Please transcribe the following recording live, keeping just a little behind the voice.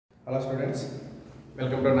Hello students,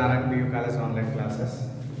 welcome to Narayan PU College online classes.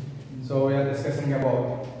 So we are discussing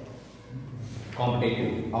about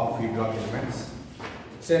competitive of feedback elements.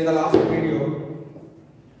 So in the last video,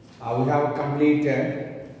 we have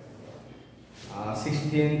completed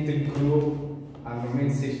 16th group and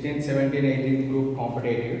means 16, 17, 18th group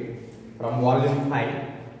competitive from volume 5,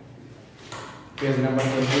 page number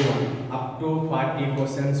 21 up to 40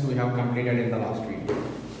 questions we have completed in the last video.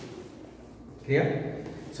 Clear?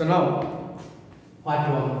 So now,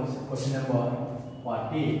 41 question number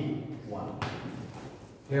 41.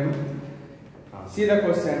 Clear? See the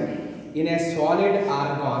question. In a solid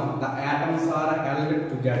argon, the atoms are held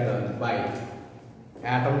together by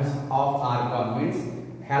atoms of argon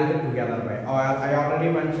means held together by. I already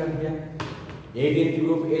mentioned here. 18th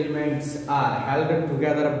group elements are held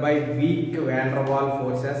together by weak van der Waals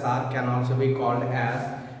forces or can also be called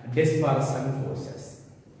as dispersion forces.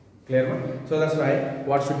 Clear? So that's why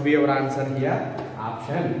what should be our answer here?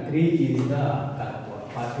 Option 3 is the correct one.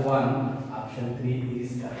 Part 1, option 3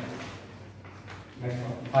 is correct. Next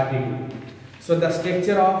one, 42. So the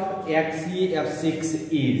structure of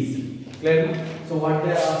XeF6 is clear. So what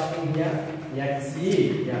they are asking here?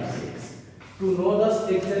 XeF6. To know the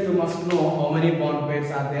structure, you must know how many bond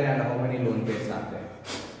pairs are there and how many lone pairs are there.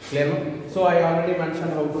 Clear? So I already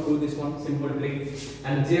mentioned how to do this one, simple trick.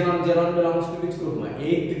 And xenon belongs to which group?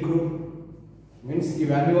 8th group. Means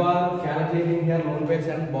when you are calculating here lone pairs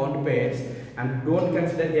and bond pairs, and don't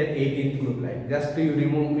consider here 18th group line. Just you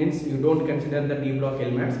remove means you don't consider the D block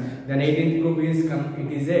elements. Then 18th group is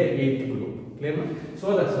it is a 8th group. Clear?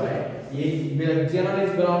 So that's why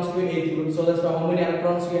xenon belongs to 8th group. So that's why how many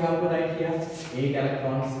electrons we have to write here? 8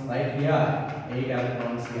 electrons. Right here, 8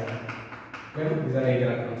 electrons here. Clear? These are 8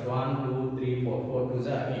 electrons. 1, 2, 3, 4. 4 2s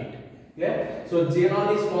are 8. Clear? So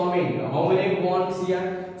xenon is forming how many bonds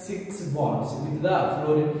here? 6 bonds with the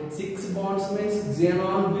fluorine. 6 bonds means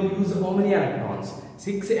xenon will use how many electrons?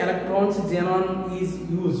 6 electrons xenon is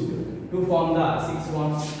used to form the 6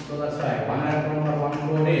 bonds. So that's why 1 electron for 1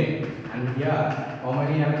 fluorine. And here how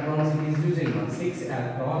many electrons it is using? 6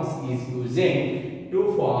 electrons is using to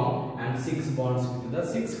form and 6 bonds with the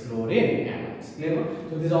 6 fluorine atoms. Clear?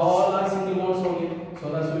 So these all are single bonds only. So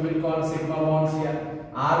that's we will call sigma bonds here.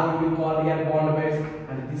 R we will call here bond pairs,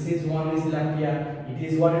 and this is one is left here. It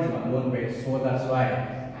is what is one lone pair. So that's why.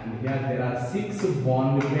 And here there are 6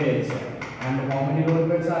 bond pairs. And how many lone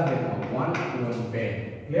pairs are there? 1 lone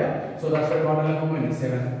pair. Clear? So that's why total how many?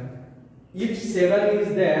 7. If 7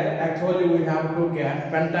 is there, actually we have to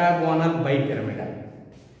get pentagonal bipyramidal.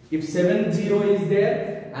 If 7 0 is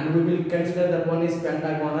there, and we will consider that one is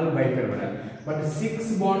pentagonal bipyramidal. But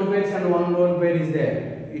 6 bond pairs and 1 lone pair is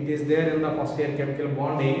there. It is there in the first year chemical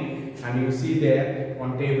bonding, and you see there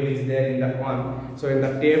one table is there in that one. So in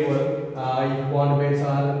the table, if bond pairs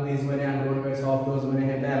are these many and lone pairs of those many,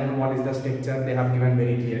 and what is the structure they have given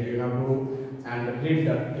very clearly. You have to and read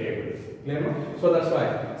the table. Clear? So that's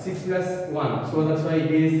why 6 plus 1. So that's why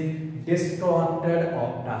it is distorted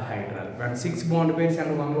octahedral. When 6 bond pairs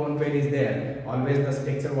and 1 lone pair is there, always the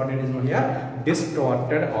structure what it is known here?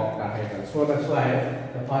 Distorted octahedral. So that's why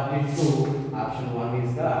the 42 option 1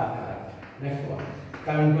 is the correct. Next one.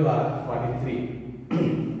 Coming to the 43.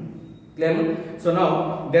 Clear? So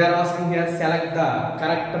now they are asking here select the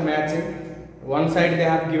correct matching. One side they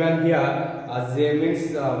have given here as they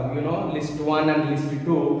means list 1 and list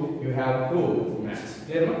 2 you have to match.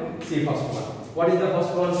 Clear? See first one. What is the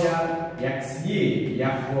first one here?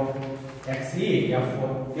 XeF4.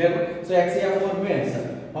 XeF4. Clear? So XeF4 means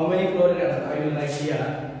how many fluorine atoms? I will write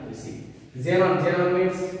here. You see. Xenon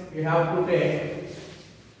means you have to take.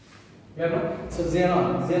 Clear? So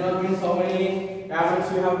xenon means how many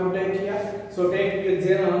atoms you have to take here? So take the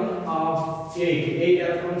xenon of 8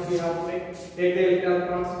 electrons you have to take. Take the 8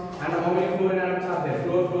 electrons, and how many fluorine atoms are there?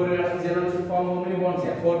 Fluorine atoms, xenon should form how many bonds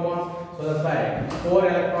here? 4 bonds. So that's why 4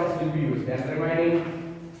 electrons will be used, and remaining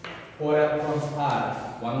 4 electrons are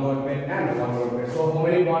 1 lone pair and 1 lone pair. So how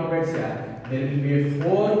many bond pairs here? There will be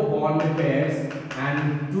 4 bond pairs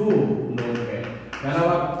and 2 lone pairs.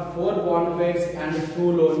 Whenever 4 bond pairs and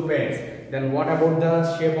 2 lone pairs, then what about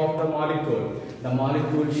the shape of the molecule? The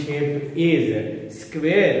molecule shape is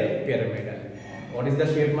square pyramidal. What is the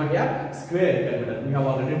shape here? Square pyramidal. We have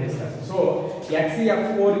already discussed. So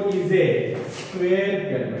XeF4 is a square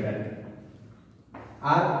pyramidal.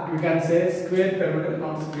 Or you can say square pyramidal,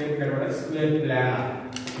 not square pyramidal, square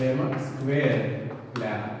planar. Square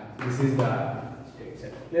planar. This is the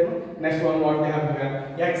structure. Clear? Next one, what they have given?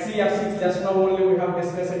 XeF6, just now only we have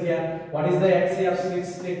discussed it here. What is the XeF6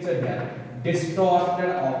 structure here? Distorted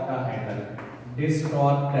octahedral.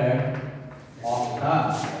 Distorted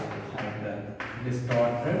octahedral.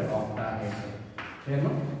 distorted octahedral. Clear,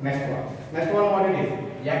 no? Next one what it is?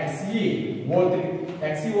 XeO3.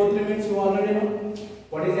 XeO3 means you already know.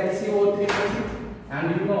 What is XeO3 means? And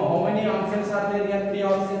you know how many oxygens are there here? 3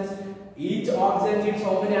 oxygens. Each oxygen needs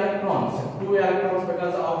how many electrons? 2 electrons,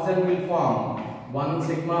 because oxygen will form 1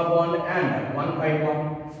 sigma bond and 1 pi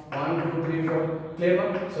bond. 1, 2, 3, 4.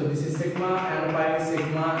 Clear? So this is sigma and pi,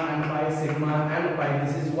 sigma and pi, sigma and pi.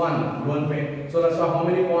 This is one lone pair. So that's why how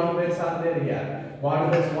many bond pairs are there here?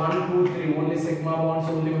 Bond pairs 1, 2, 3. Only sigma bonds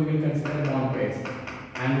only we will consider bond pairs.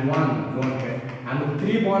 And 1 lone pair. And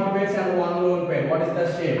 3 bond pairs and 1 lone pair. What is the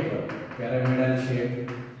shape? Pyramidal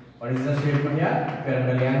shape. What is the shape here?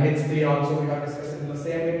 Pyramidal. And H3 also we have discussed in the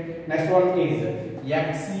same. Next one is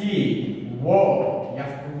XeO.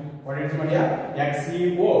 What is it here?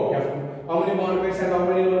 XeO. How many bond pairs and how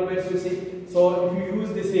many lone pairs you see? So if you use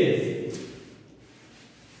this is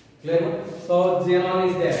clear. So xenon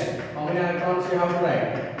is there. How many electrons you have to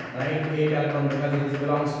write? Right, 8 electrons, because this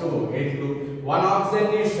belongs to 8 group. One oxygen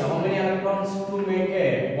needs how many electrons to make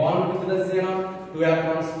a bond with the xenon? 2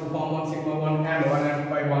 electrons to form 1 sigma bond and 1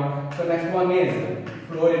 pi bond. So next one is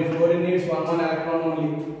fluorine. Fluorine needs 1 electron only,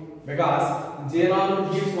 because xenon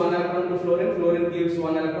gives 1 electron to fluorine, fluorine gives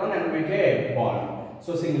 1 electron and make a bond.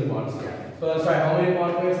 So single bonds here. So that's why how many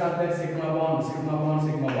bond pairs are there? Sigma bond, sigma bond,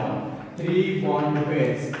 sigma bond. 3 bond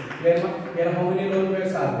pairs. Here how many lone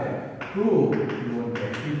pairs are there? 2 lone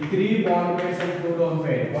pairs. 3 bond pairs and 2 lone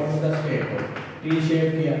pairs. What is the shape? T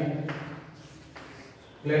shape here.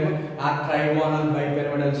 Clear? A trigonal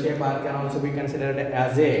bipyramidal shape can also be considered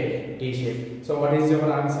as a T shape. So what is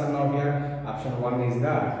your answer now here? Option 1 is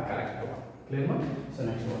the correct one. Clear? So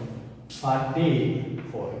next one.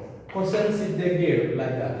 44. Questions if they give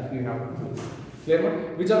like that, you have to do. Clear?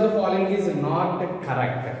 Which of the following is not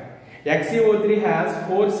correct? XeO3 has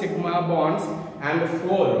 4 sigma bonds and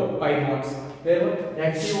 4 pi bonds. Clear?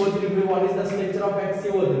 XeO3, what is the structure of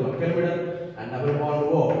XeO3? Pyramidal and double bond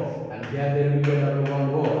O. And here there will be a double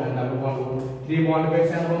bond O and double bond O. 3 bond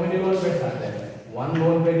pairs and how many lone pairs are there? 1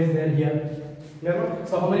 lone pair is there here. Clear?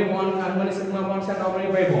 So how many bonds and how many sigma bonds and how many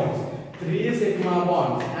pi bonds? 3 sigma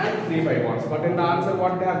bonds and 3 pi bonds. But in the answer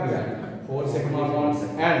what they have given? 4 sigma bonds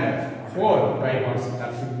and 4 pi bonds.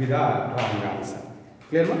 That should be the wrong answer.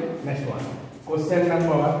 Clear? Next one. Question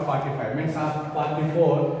number 45. Means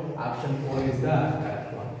 44. Option 4 is the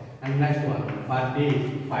correct one. And next one.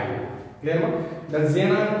 45. Clear? The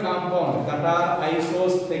xenon compound that are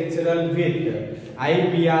isostructural with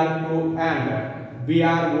IBr2 and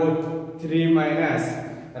BrO3 minus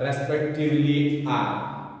respectively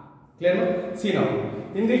are. Clear? See now.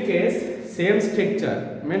 In the case, same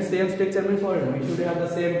structure means what? We should have the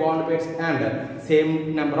same bond pairs and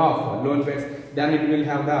same number of lone pairs. Then it will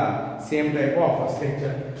have the same type of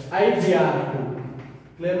structure. IBr2.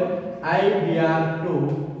 Clear?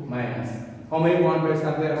 IBr2 minus. How many bond pairs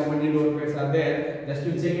are there? How many lone pairs are there? Just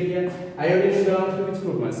to check it here. Iodine belongs to which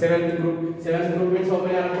group? 7th group. 7th group means how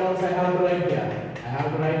many electrons I have to write here? I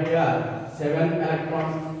have to write here 7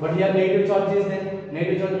 electrons. But here negative charge is there.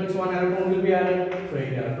 Negative charge means 1 electron will be added. So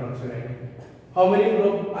 8 electrons will write. How many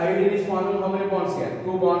group iodine is forming? How many bonds here?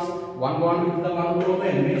 2 bonds. 1 bond with the 1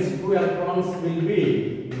 bromine means 2 electrons will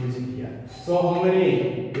be using here. So how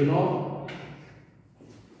many? You know,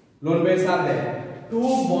 lone pairs are there. 2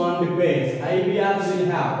 bond pairs. IBR will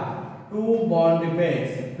have 2 bond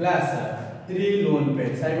pairs plus 3 lone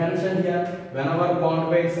pairs. I mentioned here, whenever bond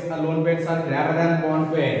pairs or lone pairs are greater than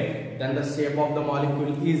bond pair, then the shape of the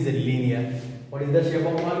molecule is linear. What is the shape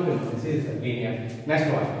of molecule? This is linear. Next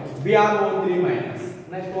one. BrO3 minus.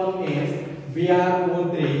 Next one is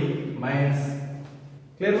BrO3 minus.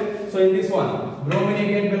 Clear? So in this one, bromine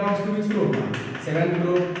again belongs to which group? 7th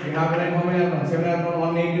group. We have to write how many electrons? 7 electrons,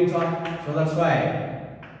 1 negative charge. So that's why.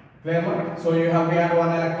 Clear? So you have to add 1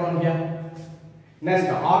 electron here. Next,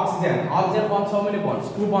 oxygen. Oxygen forms how many bonds?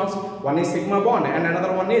 2 bonds. One is sigma bond and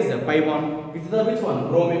another one is pi bond. With the which one?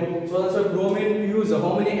 Bromine. So that's why bromine use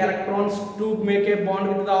how many electrons to make a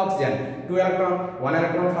bond with the oxygen? 2 electron. 1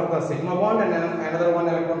 electron for the sigma bond and another 1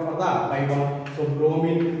 electron for the pi bond. So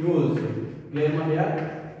bromine use, clear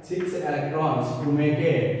here, 6 electrons to make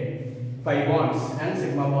a pi bonds and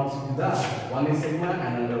sigma bonds with the one is sigma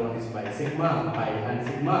and another one is pi. Sigma, pi and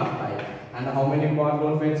sigma, pi. And how many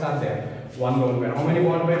lone pairs are there? 1 lone pair. How many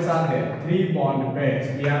bond pairs are there? 3 bond pairs.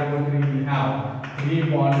 BrO3 will have 3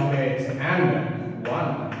 bond pairs and 1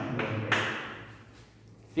 lone pair.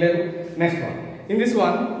 Clear? Next one. In this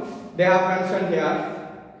one, they have mentioned here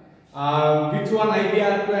which one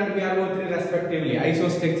IBr2 and BrO3 respectively,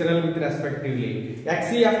 isostructural with respectively.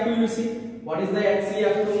 XeF2 you see. What is the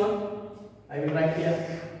XeF2 one? I will write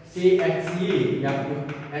here. See Xe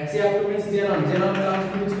Fe means xenon. Xenon belongs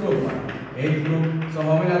to which group? 8th group. So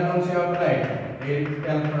how many electrons you have to write? 8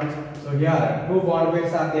 electrons. So here 2 bond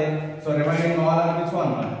pairs are there. So remaining all are which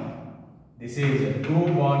one? This is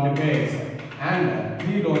 2 bond pairs and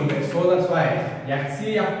 3 lone pairs. So that's why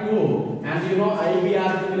HCF2 and you know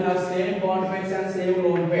IBR will have same bond pairs and same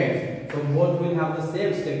lone pairs. So both will have the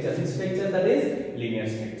same structure. This structure, that is linear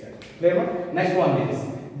structure. Clear? Next one is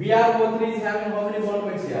BrO3 is having how many bond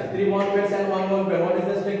pairs here? 3 bond pairs and 1 lone pair. What is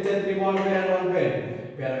the structure? 3 bond pair and 1 pair.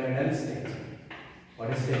 Pyramidal structure. What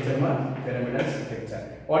is structure? Pyramidal structure.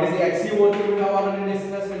 What is the XeO3? We have already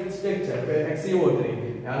discussed its structure. XeO3.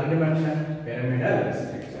 I already mentioned pyramidal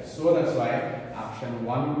structure. So that's why option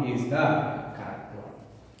 1 is the correct one.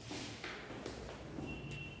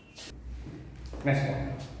 Next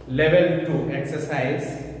one. Level 2 exercise.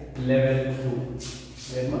 Level 2.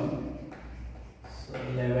 So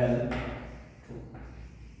level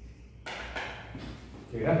 2.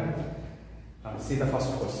 Clear? See the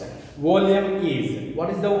first question. Volume is. What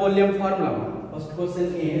is the volume formula? First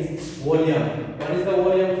question is volume. What is the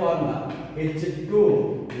volume formula?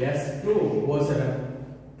 H2S2O7.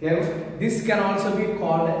 Clear? This can also be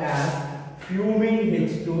called as fuming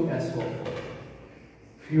H2SO4.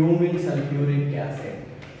 Fuming sulfuric acid.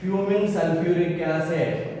 Fuming sulfuric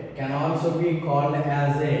acid can also be called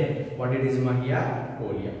as a what it is here?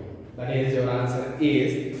 Volume. That is your answer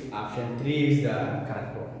is option 3 is the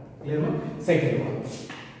correct one. Clear? Second one.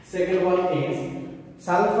 Second one is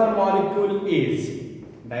sulfur molecule is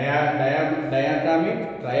diatomic, triatomic,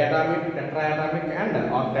 tetraatomic and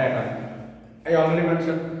octatomic. I already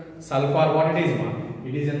mentioned sulfur what it is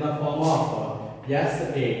It is in the form of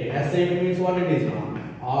S8. S8 means what it is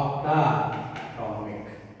octatomic.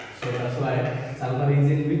 So that's why sulfur is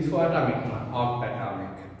in which atomic octatomic.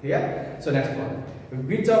 Clear? So next one.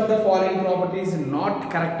 Which of the following properties is not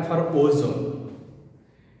correct for ozone?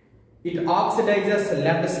 It oxidizes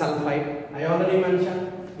lead sulfide. I already mentioned.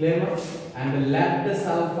 Clear? And lead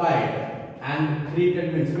sulfide and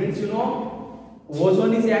treated means you know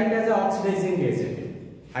ozone is act as an oxidizing agent.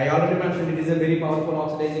 I already mentioned it is a very powerful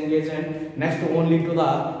oxidizing agent. Next only to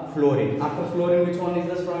the fluorine. After fluorine, which one is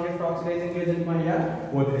the strongest oxidizing agent? Here,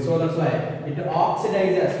 O3. So that's why it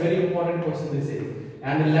oxidizes. Very important question this is.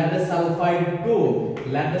 And lead sulfide to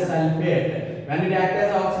lead sulfate. When it acts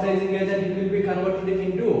as oxidizing agent, it will be converted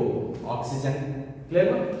into oxygen.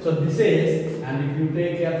 Clear? So this is, and if you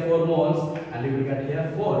take here 4 moles, and you will get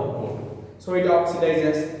here 4 O2. So it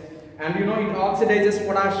oxidizes, and you know it oxidizes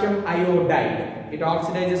potassium iodide. It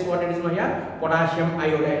oxidizes what it is here? Potassium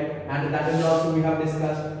iodide, and that is also we have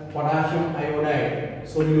discussed potassium iodide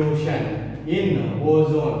solution in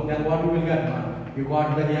ozone. Then what you will get? You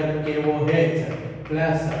got the here KOH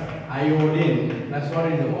plus iodine plus what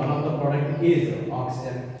is one of the product is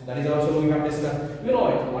oxygen. That is also we have discussed. You know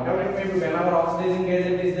it. Whatever it may be, whenever oxidizing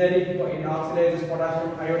agent is there, it oxidizes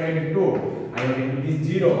potassium iodide to iodine. It is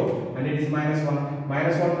 0 and it is -1.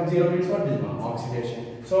 -1 to 0 means what is oxidation.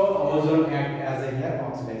 So ozone act as a here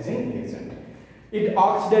oxidizing agent. It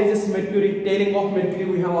oxidizes mercury. Tailing of mercury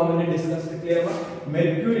we have already discussed. Clear?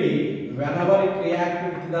 Mercury, whenever it reacts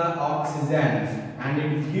with the oxygen and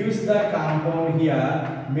it gives the compound here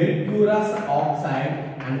mercurous oxide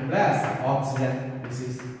and plus oxygen. This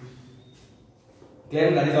is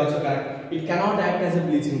clear. That is also correct. It cannot act as a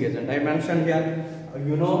bleaching agent. I mentioned here.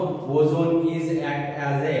 You know, ozone is act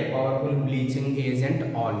as a powerful bleaching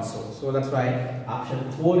agent also. So that's why option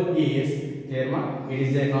 4 is clear. It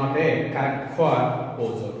is not a correct for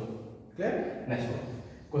ozone. Clear? Next one.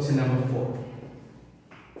 Question number 4.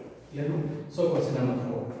 Clear? So question number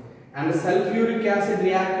 4. And sulfuric acid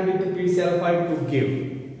react with P-sulfide to give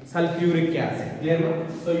sulfuric acid. Clear?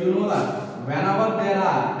 So you know that whenever there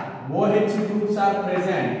are OH groups are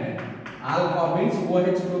present, alcohol means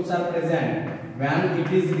OH groups are present. When it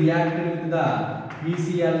is reacted with the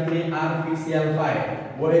PCl3 or PCl5,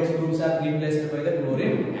 OH groups are replaced by the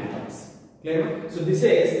chlorine atoms. Clear? So this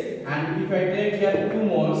is, and if I take here 2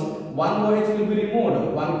 moles, 1 OH will be removed,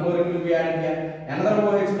 1 chlorine will be added here. Another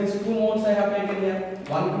OH means 2 moles I have taken here.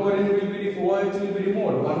 1 chlorine will be OH will be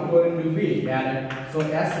removed, 1 chlorine will be added. So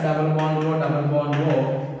S double bond O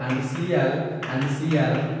and Cl and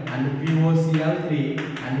Cl and POCl3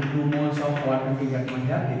 and 2 moles of what we get from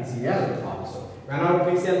here HCl also. Whenever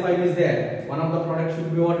PCl5 is there, one of the products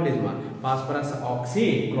should be what it is phosphorus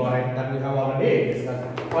oxychloride that we have already discussed.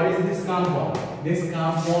 What is this compound? This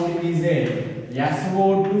compound is a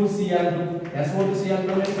SO2Cl2. SO2Cl2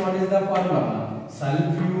 means what is the formula?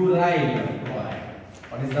 Sulfuryl chloride.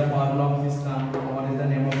 What is the formula of this compound? What is the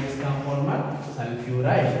name of this compound? Sulfuryl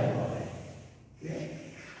chloride. Yeah.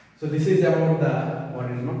 So this is about the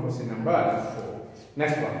what is my question number 4.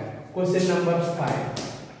 Next one, question number 5.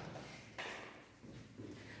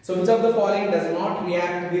 So which of the following does not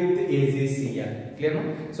react with AgCl? Clear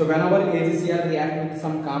no? So whenever AgCl react with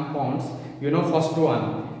some compounds, first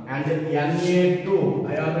one, and Na2,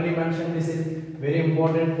 I already mentioned this is very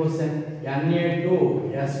important question.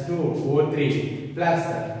 Na2S2O3 plus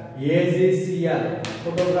AgCl.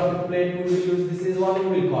 Photographic plate we will use. This is what we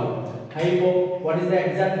will call hypo. What is the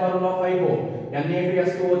exact formula of hypo?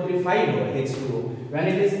 Na2S2O3 5H2O. When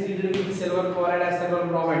it is treated with silver chloride and silver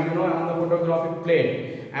bromide, on the photographic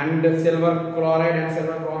plate, and silver chloride and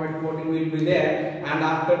silver bromide coating will be there, and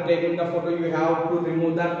after taking the photo you have to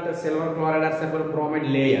remove that silver chloride or silver bromide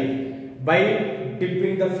layer by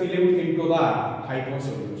dipping the film into the hypo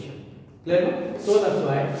solution. Clear? So that's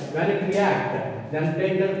why when it reacts, then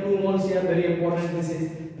take the 2 moles here, very important. This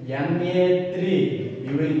is Na3,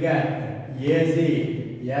 you will get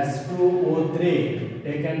AgS2O3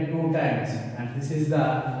 taken 2 times, and this is the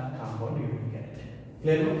compound you will get.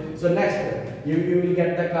 Clear? So next you will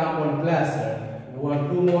get the compound plus 2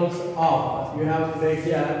 moles of, you have to take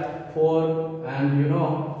here 4, and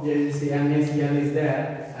NaCl is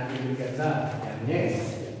there, and you will get the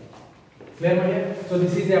NaCl. Clear my dear? So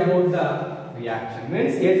this is about the reaction.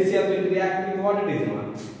 Means AgCl will react with what it is,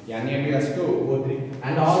 Na2S2O3.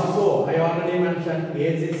 And also I already mentioned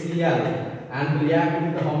AgCl and react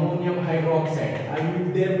with the ammonium hydroxide.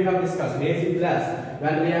 There we have discussed Ag plus.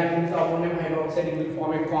 When reacting with ammonium hydroxide, it will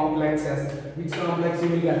form a complex S. Which complex you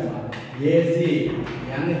will get?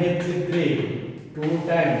 AgNH3 2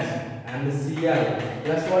 times and Cl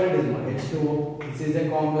plus what it is? H2O. This is a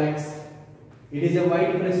complex. It is a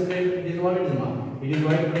white precipitate. It is what it is? It is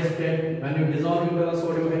white precipitate. When you dissolve into the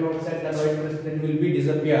sodium hydroxide, that white precipitate will be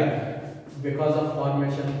disappear because of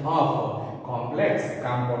formation of complex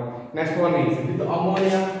compound. Next one is with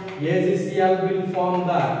ammonia, AgCl will form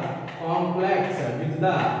the complex with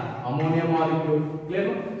the ammonia molecule. Clear?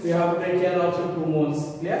 So you have to take here also 2 moles.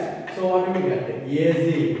 Clear? So what do we get?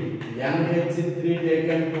 AgNH3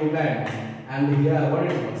 taken 2 times, and here what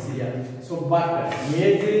is Cl? So but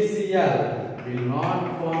AgCl will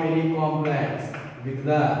not form any complex with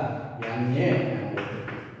the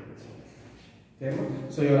Na.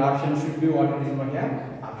 So your option should be what it is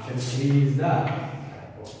here. Option 3 is the.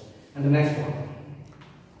 And the next one.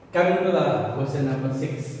 Coming to the question number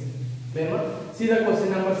 6. See the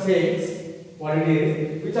question number 6. What it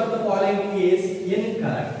is? Which of the following is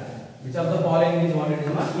incorrect? Which of the following is what it is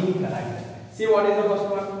incorrect? See what is the first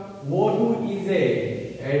one? O2 is a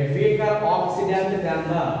weaker oxidant than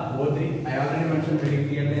the O3. I already mentioned very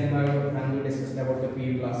clearly when we discussed about the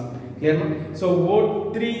PE class. Clear? So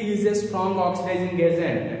O3 is a strong oxidizing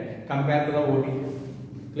agent compared to the O2.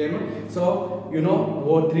 Clear? So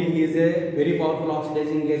O3 is a very powerful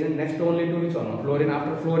oxidizing agent. Next only to which one? Fluorine.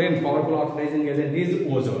 After fluorine, powerful oxidizing agent is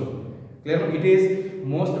ozone. Clear? It is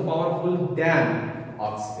most powerful than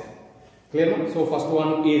oxygen. Clear? So first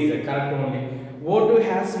one is correct only. O2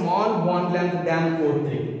 has small bond length than O3.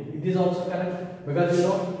 It is also correct because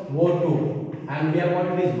O2 and here what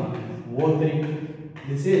it is O3.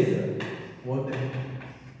 This is O3.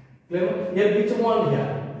 Clear? Here which bond here?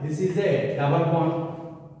 This is a double bond.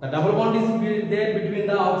 The double bond is there between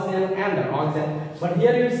the oxygen and the oxygen. But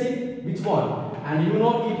here you see which bond, and it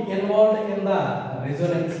involved in the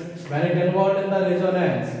resonance. When it involved in the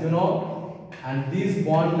resonance, and these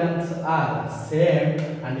bond lengths are same,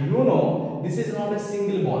 and this is not a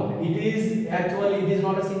single bond. It is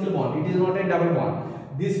not a single bond. It is not a double bond.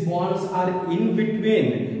 These bonds are in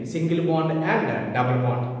between single bond and double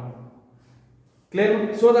bond.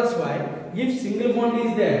 Clear? So that's why if single bond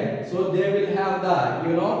is there, so they will have the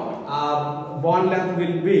bond length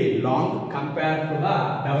will be long compared to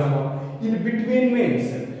the double bond. In between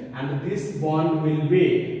means, and this bond will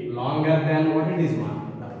be longer than what it is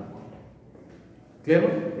double bond. Clear?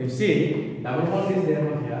 You see, double bond is there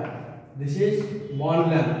over here. This is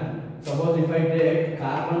bond length. Suppose if I take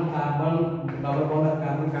carbon double bond or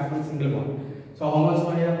carbon single bond. So how much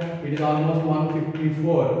over here? It is almost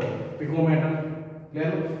 154 picometer.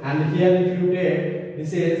 Clear? And here if you take,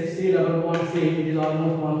 this is C double bond C, it is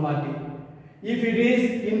almost 140. If it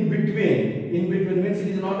is in between means it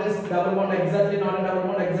is not a double bond, exactly not a double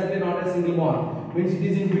bond, exactly not a single bond. Means it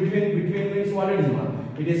is in between means what it is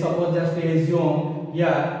It is suppose just assume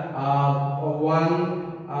here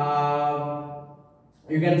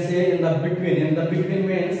you can say in the between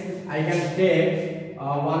means I can take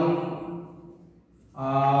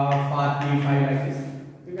 145 like this.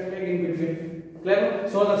 You can take in between. Clear?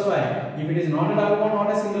 So that's why if it is not a double bond,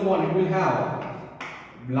 not a single bond, it will have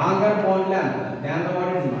longer bond length than the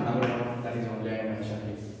what is not double bond. That is only I mentioned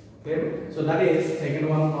here. Clear? So that is second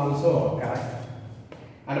one also correct.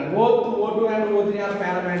 And both O2 and O3 are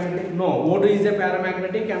paramagnetic. No, O2 is a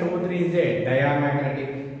paramagnetic and O3 is a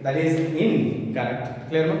diamagnetic. That is incorrect.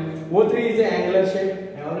 Clear? O3 is a angular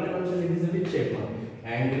shape. I already mentioned it is a which shape?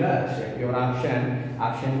 Angular shape. Your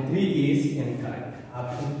option 3 is incorrect.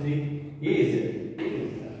 Option 3 is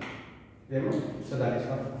incorrect. Clear? So that is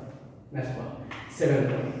one. Next one.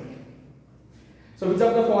 7th one. So which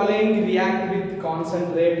of the following react with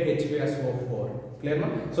concentrate H2SO4? Clear? No?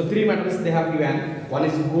 So three metals they have given. One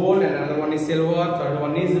is gold, and another one is silver, third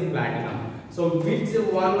one is platinum. So which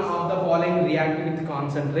one of the following react with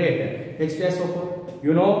concentrate H2SO4?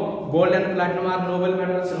 You know, gold and platinum are noble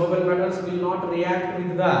metals. Noble metals will not react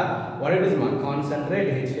with the what it is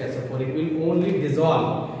concentrate H2SO4. It will only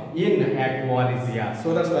dissolve in aqua.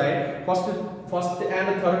 So that's why first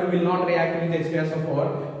and third will not react with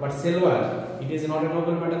H2SO4, but silver, it is not a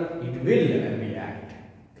noble metal, it will react.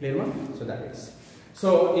 Clear one? So that is.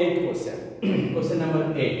 So 8th question. Question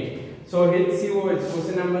number 8. So HCOH.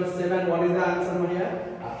 Question number 7. What is the answer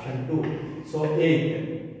here? Option 2. So 8.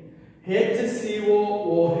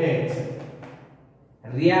 HCOOH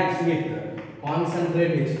reacts with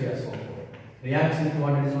concentrate H2SO4. Reacts with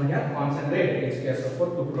what is here? Concentrate H2SO4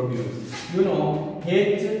 to produce. You know,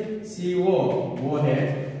 HCOOH,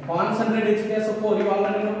 concentrate H2SO4, you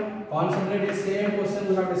already know. Concentrate is same question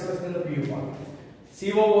we have discussed in the PU part.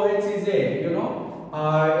 COOH is a, you know,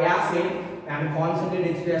 acid, and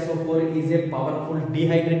concentrate H2SO4 is a powerful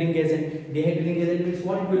dehydrating agent. Dehydrating agent means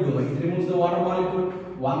what it will do? It removes the water molecule.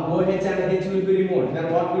 One OH and H will be removed. Then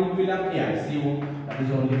what will be left here? CO. That is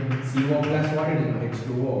only CO plus what it is?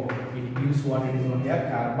 H2O. It gives what it is on here?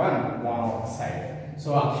 Carbon monoxide.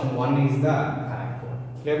 So option 1 is the correct one.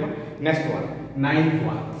 Clear? Next one. 9th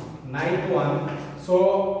one. 9th one. So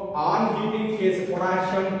on heating case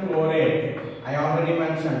potassium chlorate. I already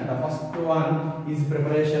mentioned the first one is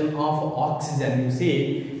preparation of oxygen. You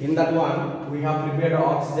see, in that one we have prepared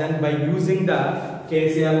oxygen by using the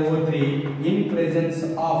KClO3 in presence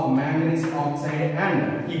of manganese oxide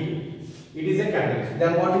and heat. It is a catalyst.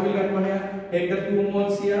 Then what you will get here? Take the 2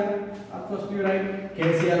 moles here. First you write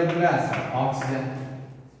KCl plus oxygen.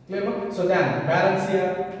 Clear? So then balance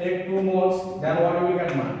here. Take 2 moles. Then what you will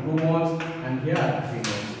get? 2 moles and here 3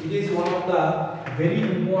 moles. It is one of the very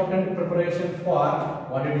important preparation for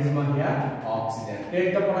what it is here? Oxygen.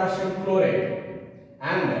 Take the potassium chlorate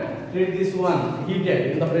and treat this one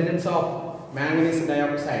heated in the presence of manganese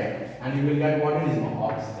dioxide, and you will get what it is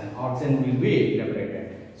oxygen. Oxygen will be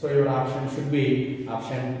liberated. So your option should be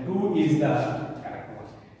option 2 is the correct one.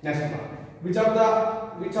 Next one. Which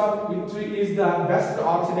is the best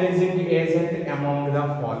oxidizing agent among the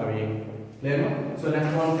following? Clear? So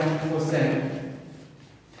next one comes to question.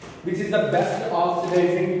 Which is the best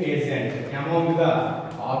oxidizing agent among the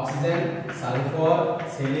oxygen, sulfur,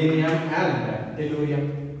 selenium and tellurium?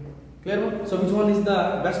 Clear? So which one is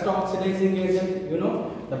the best oxidizing agent? You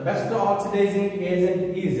know, the best oxidizing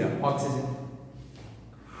agent is oxygen.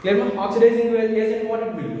 Clear? Oxidizing agent, what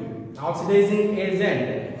it will do? Oxidizing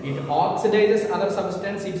agent, it oxidizes other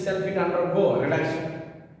substance itself, it undergo reduction.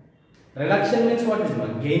 Reduction means what is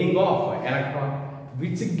gaining of electron.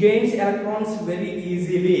 Which gains electrons very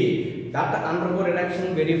easily, that undergo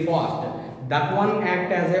reduction very fast, that one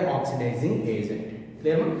act as a oxidizing agent.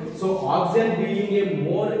 Clear? So oxygen being a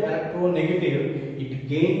more electronegative, it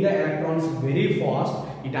gains the electrons very fast,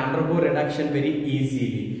 it undergo reduction very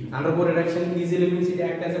easily. Undergo reduction easily means it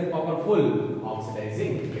acts as a powerful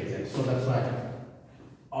oxidizing agent. So that's why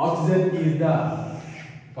oxygen is the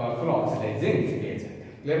powerful oxidizing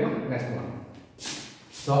agent. Clear? Next one.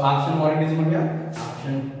 So option what it is here?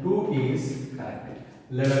 Option 2 is correct.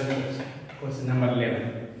 11th question number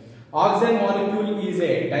 11. Oxygen molecule is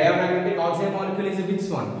a diamagnetic. Oxygen molecule is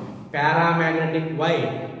which one? Paramagnetic.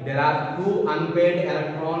 Why? There are 2 unpaired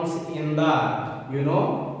electrons in the, you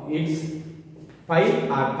know, its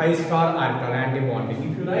pi star orbital,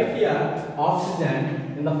 anti-bonding. If you write here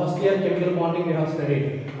oxygen, in the first year chemical bonding we have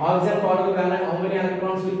studied. Oxygen total valence, how many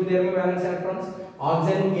electrons will be there? Valence electrons.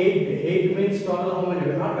 Oxygen 8 means total how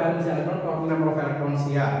many? Not valence electron, total number of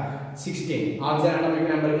electrons here 16. Oxygen atomic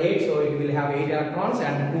number 8, so it will have 8 electrons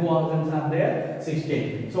and 2 oxygens are there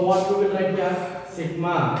 16. So what we will write here?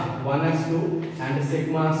 Sigma 1s2 and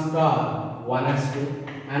sigma star 1s2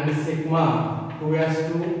 and sigma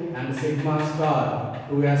 2s2 and sigma star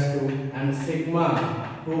 2s2 and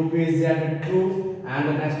sigma 2pz2 and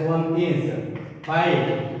the next one is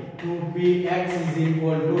pi 2px is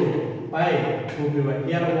equal to pi 2py.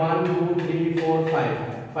 Here 1, 2, 3, 4,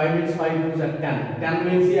 5. 5 means 5 2s are 10. 10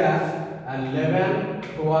 means here 11,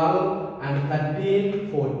 12 and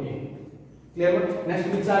 13, 14. Clear? Next,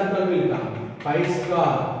 which article will come? Pi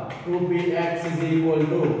star 2px is equal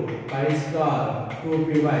to pi star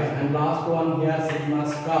 2py, and last one here sigma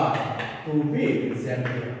star 2pz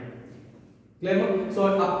here. Clear?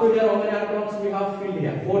 So up to here, how many electrons we have filled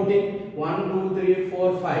here? 14. 1, 2, 3,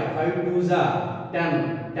 4, 5. 5 2s are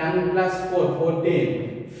 10. 10 plus 4,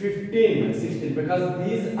 14. 15, 16. Because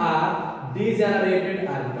these are degenerated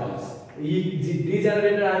orbitals.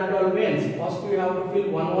 Degenerated orbital means first we have to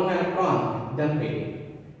fill one electron, then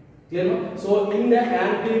pairing. Clear? So in the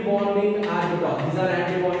anti-bonding orbital, these are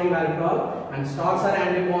anti-bonding orbital, and stars are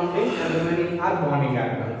anti-bonding, and remaining are bonding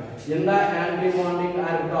orbital. In the anti-bonding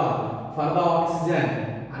orbital, for the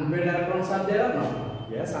oxygen, unpaired electrons are there or no?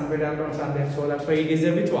 Yes, unpaired electrons are there. So that's why it is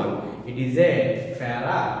a which one? It is a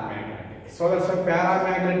paramagnetic. So that's why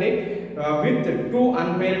paramagnetic with two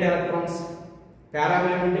unpaired electrons.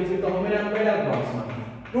 Paramagnetic with how many unpaired electrons?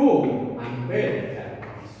 Two unpaired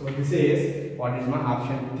electrons. So this is what is my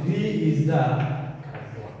option 3 is the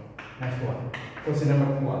correct one. Next one. Question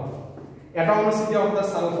number 12. Atomicity of the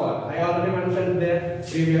sulfur. I already mentioned there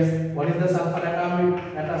previous. What is the sulfur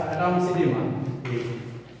atomicity one? 8.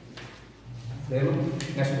 Then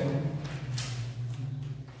next one.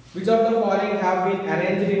 Which of the following have been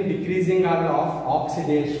arranged in decreasing order of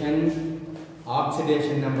oxidation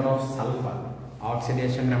number of sulfur?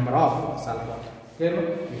 Oxidation number of sulfur. Clear?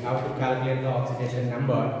 We have to calculate the oxidation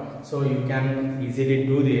number, so you can easily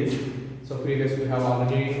do this. So previous we have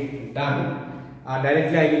already done.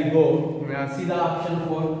 Directly I will go see the option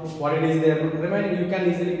 4. What it is there. Remaining you can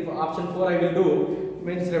easily option 4 I will do.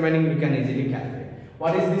 Means remaining you can easily calculate.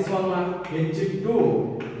 What is this one?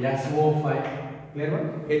 H2SO5. Clear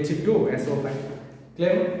one? H2SO5.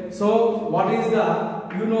 Clear? So what is the,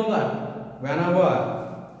 you know that whenever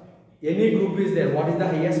any group is there, what is the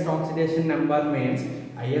highest oxidation number means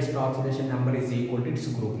highest oxidation number is equal to its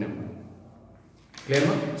group number. Clear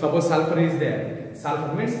no? Suppose sulfur is there.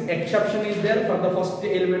 Sulfur means exception is there for the first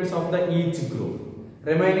elements of the each group.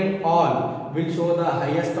 Remaining all will show the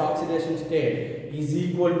highest oxidation state is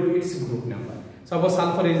equal to its group number. Suppose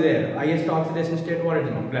sulfur is there. Highest oxidation state what it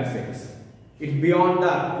is? +6. It beyond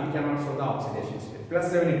that it cannot show the oxidation state.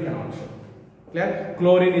 +7 it cannot show. Clear?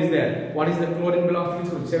 Chlorine is there. What is the chlorine belongs to which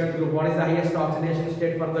group? 7th group. What is the highest oxidation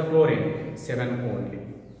state for the chlorine? 7 only.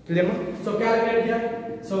 Clear? So calculate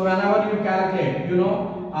here. So whenever you calculate, you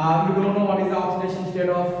know, you don't know what is the oxidation state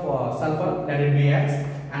of sulfur, that will be X,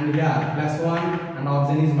 and here +1 and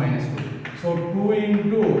oxygen is -2. So 2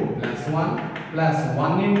 into +1 plus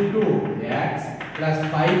 1 into X plus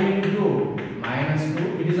 5 into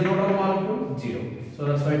 -2. It is a total molecule 0. So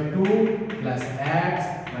that's why 2 plus X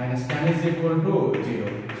minus 10 is equal to 0.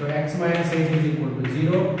 So X minus 8 is equal to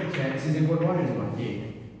 0. So X is equal to what? It is 1, 8.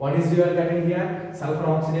 What is you are getting here? Sulfur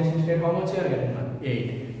oxidation state, how much you are getting?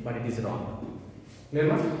 8. But it is wrong. Clear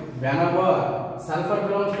no? Whenever sulfur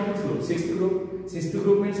belongs to which group? 6th group. 6th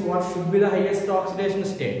group means what should be the highest oxidation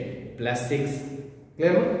state? +6.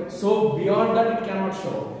 Clear no? So beyond that it cannot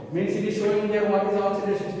show. Means it is showing here what is the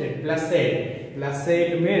oxidation state? +8.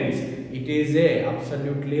 +8 means it is a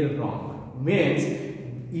absolutely wrong. Means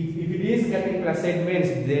if it is getting +8 means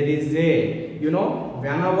there is a, you know,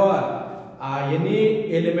 whenever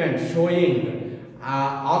any element showing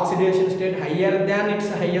oxidation state higher than its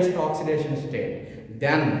highest oxidation state,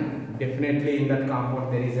 then definitely in that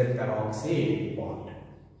compound there is a peroxy bond.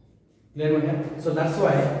 Clear here? So that's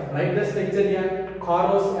why write the structure here.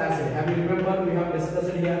 Corrosive acid. Have you remember we have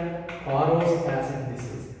discussed here? Corrosive acid. This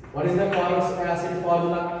is. What is the corrosive acid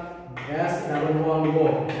formula?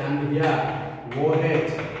 S-double-bond-O, and here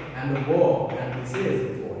OH and O, and this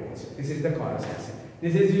is OH. This is the corrosive acid.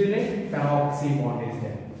 This is using peroxy bond is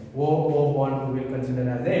there. O bond we will consider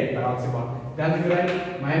as a peroxy bond. Then you write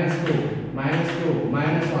 -2, -2,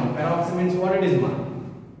 -1. Peroxy means what it is? -1.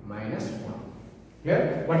 Clear?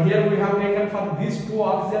 But here we have taken for these two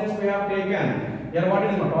oxygens we have taken. Here what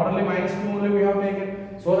is totally -2 only we have taken.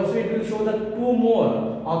 So that's why it will show the 2 more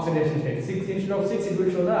oxidation states. 6 instead of 6 it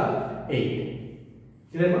will show the 8.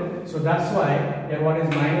 Clear? So that's why here what is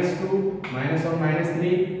 -2, -1,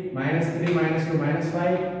 -3, -3, -2,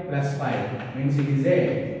 -5 plus 5 means it is a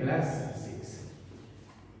 +6.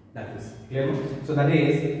 That is clear. So that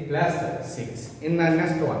is +6. In the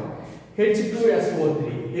next one,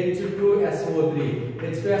 H2SO3. H2SO3.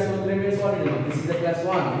 H2SO3 means what it is? This is a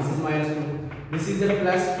 +1. This is -2. This is a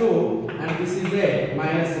 +2 and this is a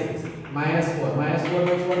 -6. -4. -4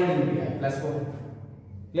 means what it will be? +4.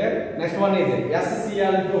 Clear? Next one is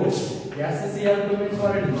SCl2. SCl2 means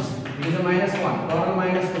what it is? It is a -1. Total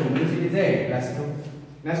 -2 means it is a +2.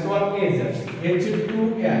 Next one is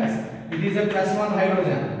H2S. It is a +1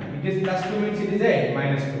 hydrogen. It is +2 means it is a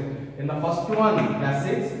 -2. In the first one plus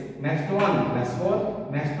 6, next one plus 4,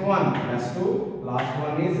 next one plus 2, last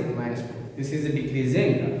one is minus 2. This is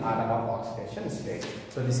decreasing order of oxidation state.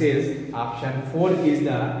 So this is option 4 is the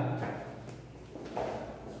correct.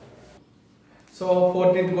 So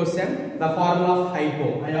 14th question, the formula of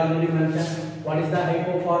hypo. I already mentioned. What is the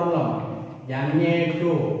hypo formula?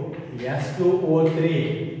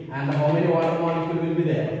 Na2S2O3, and how many water molecule will be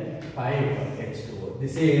there? 5H2O.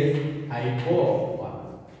 This is hypo formula.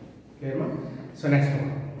 Clear, ma? So next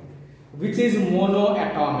one. Which is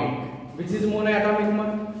monoatomic? Which is monoatomic,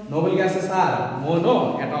 ma? Noble gases are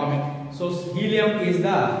monoatomic. So helium is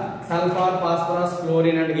the sulfur, phosphorus,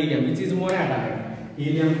 chlorine and helium. Which is monoatomic?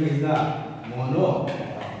 Helium is the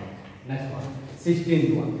monoatomic. Next one.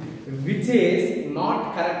 16th one. Which is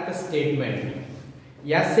not correct statement?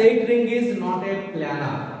 S8 ring is not a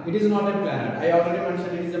planar. It is not a planar. I already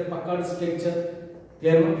mentioned it is a puckered structure.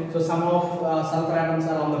 Clear? So some of sulfur atoms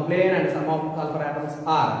are on the plane and some of sulfur atoms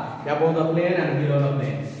are above the plane and below the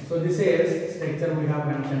plane. So this is structure we have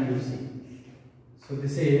mentioned, you see. So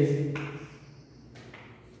this is,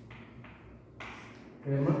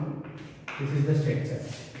 this is the structure.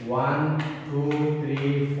 1, 2,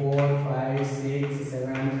 3, 4, 5, 6,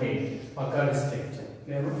 7, 8. Puckered structure.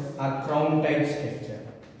 Clear? Or crown type structure.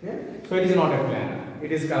 Okay? So it is not a planar.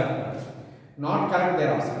 It is correct. Not correct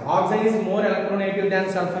there also. Oxygen is more electronegative than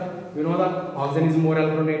sulfur. You know that oxygen is more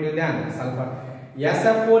electronegative than sulfur.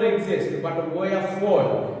 SF4 exists, but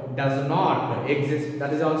OF4 does not exist.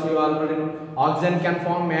 That is also you already know. Oxygen can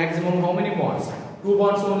form maximum how many bonds? 2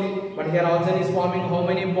 bonds only. But here oxygen is forming how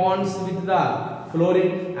many bonds with the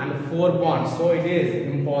fluorine? And 4 bonds. So it is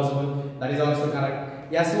impossible. That is also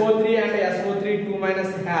correct. SO3 and SO3 2-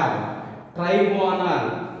 have trigonal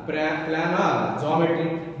planar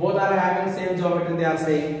geometry. Both are having same geometry. They are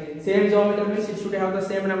saying same geometry means it should have the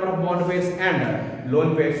same number of bond pairs and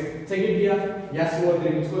lone pairs. Check it here.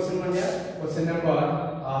 SO3. Which question one here? Question number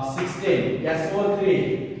 16.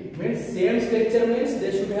 SO3 means same structure means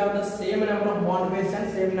they should have the same number of bond pairs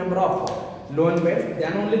and same number of lone pairs.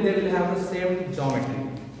 Then only they will have the same geometry.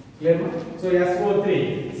 Clear? So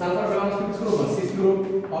SO3. Sulfur belongs to which group? 6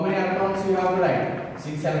 group. How many electrons you have to write?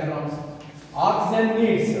 6 electrons. Oxygen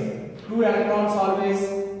needs 2 electrons always.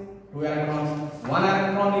 2 electrons. 1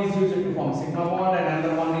 electron is used to form sigma bond and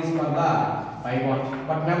another one is for the pi bond.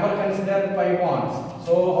 But never consider pi bonds.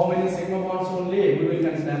 So how many sigma bonds only we will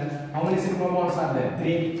consider? How many sigma bonds are there?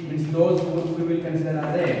 3. Means those groups we will consider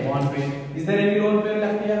as a bond pair. Is there any lone pair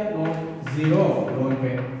left here? No. 0 lone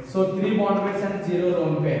pair. So 3 bond pairs and 0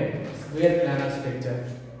 lone pair. Square planar structure.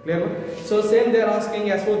 Clear? So same they are asking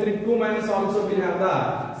SO3 2- also will have the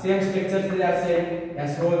same structures. They are saying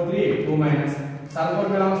SO3 2-. Sulfur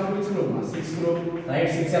belongs to which group? 6 group. Right?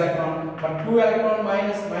 6 electron. But 2 electron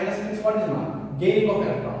minus means what is one? Gaining of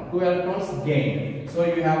electron. 2 electrons gained. So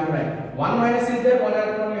you have to write 1- is there, 1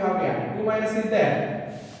 electron you have to add. 2- is there.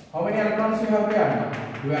 How many electrons you have to add?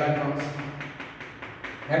 2 electrons.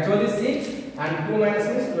 Actually 6 and 2- means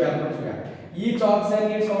 2 electrons you have. Each oxygen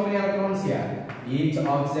needs how many electrons here? Each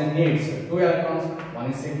oxygen needs 2 electrons. One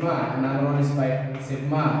is sigma, another one is pi.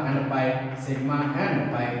 Sigma and pi, sigma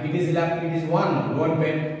and pi. It is left, it is 1 lone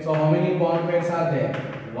pair. So how many bond pairs are there?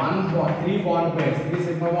 3 bond pairs. 3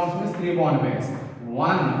 sigma bonds means 3 bond pairs.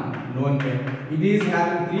 1 lone pair. It is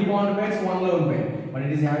having 3 bond pairs, 1 lone pair. But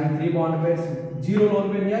it is having 3 bond pairs, 0 lone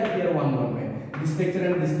pair here 1 lone pair. This structure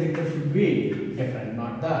and this structure should be different,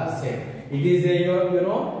 not the same. It is a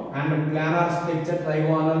and planar structure,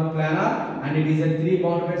 trigonal planar, and it is a 3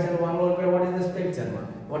 bond pairs and 1 lone pair. What is the structure?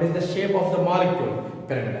 What is the shape of the molecule?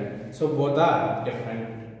 Pyramidal. So both are different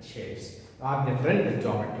shapes, are different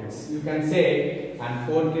geometries. You can say, and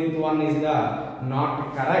 14th one is the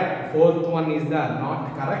not correct. 4th one is the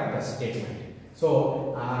not correct statement.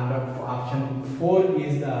 So and option 4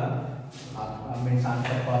 is the means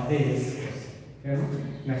answer for this.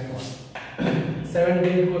 Next one.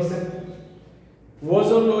 17th question.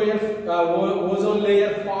 Ozone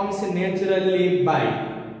layer forms naturally by.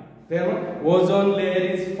 Ozone layer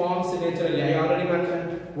is forms naturally. I already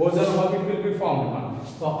mentioned ozone how it will be formed.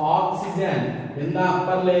 So oxygen in the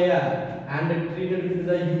upper layer and treated with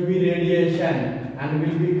the UV radiation and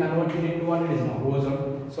will be converted into what it is now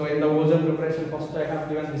ozone. So in the ozone preparation first I have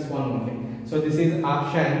given this one only. So this is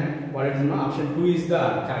option. What it is now? Option 2 is the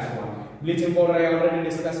correct one. Bleaching powder I already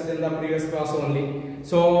discussed in the previous class only.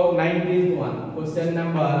 So 19th one, question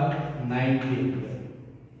number 19.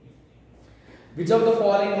 Which of the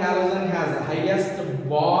following halogen has highest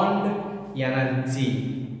bond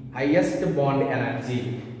energy? Highest bond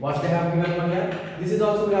energy. What they have given one here? This is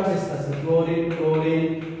also we have discussed. Fluorine,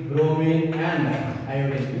 chlorine, bromine and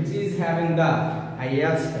iodine. Which is having the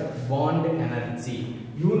highest bond energy.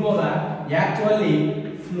 You know that actually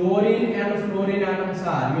fluorine and fluorine atoms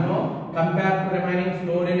are, compared to remaining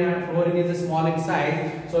fluorine, and fluorine is small in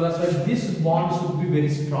size, so that's why this bond should be very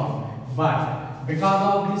strong. But because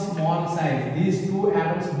of this small size, these two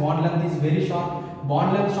atoms bond length is very short.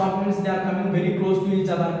 Bond length short means they are coming very close to each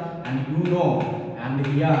other, and and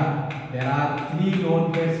here there are 3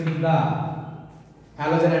 lone pairs with the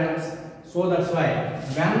halogen atoms. So that's why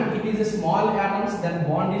when it is a small atoms, then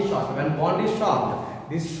bond is short. When bond is short,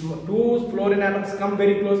 these two fluorine atoms come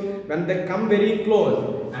very close. When they come very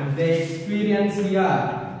close and they experience here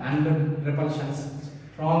and repulsions,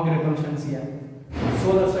 strong repulsions here. So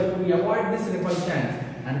that's why to avoid this repulsion,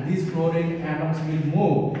 and these fluorine atoms will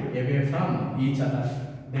move away from each other.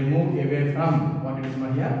 They move away from what is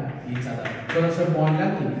here, each other. So that's why bond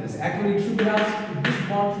length increases. Actually, it should have, this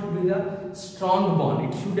bond should be the strong bond.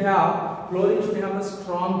 It should have, fluorine should have a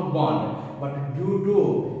strong bond. But due to,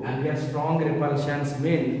 and here strong repulsions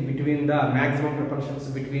mean between the maximum repulsions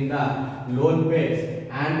between the lone pairs,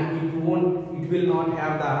 and it will not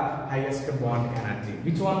have the highest bond energy.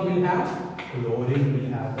 Which one will have? Chlorine will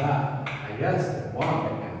have the highest bond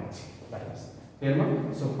energy.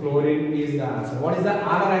 So chlorine is the answer. What is the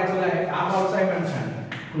other actually? Also I mentioned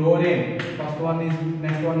chlorine. First one is,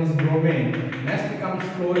 next one is bromine. Next comes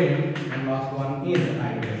chlorine, and last one is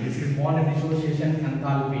iodine. This is bond dissociation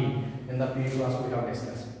enthalpy. In the previous class we have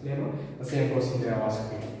discussed. The same question they have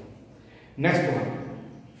asked. Next one.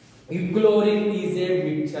 Euchlorine is a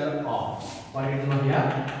mixture of. What is it here?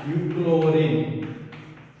 Euchlorine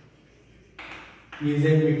is a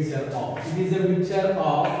mixture of. It is a mixture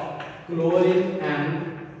of chlorine and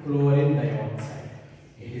chlorine dioxide.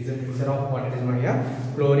 It is a mixture of what it is here?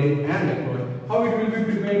 Chlorine and chlorine. How it will be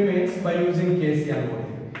prepared means by using KClO3.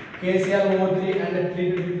 KClO3 and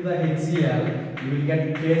treated with the HCl. You will get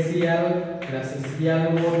KCl plus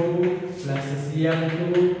ClO2 plus Cl2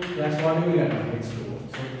 plus what you will get? H2O.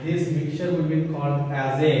 So this mixture will be called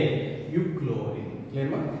as a euchlorine. Clear?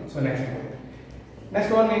 So next one.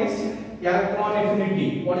 Next one is electron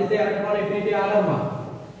affinity. What is the electron affinity order?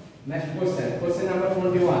 Next question. Question number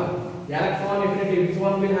 21. Electron affinity. Which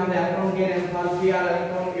one will have the electron gain enthalpy or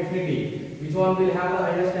electron affinity? Which one will have the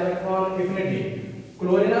highest electron affinity?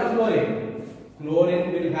 Chlorine or fluorine?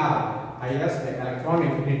 Chlorine will have highest electron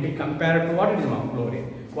affinity compared to what it is now? Fluorine.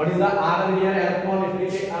 What is the order here? Electron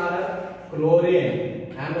affinity order? Chlorine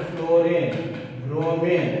and fluorine,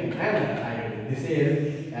 bromine and iodine. This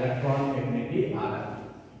is electron affinity order.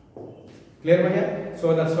 Clear here?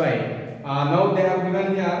 So that's why now they have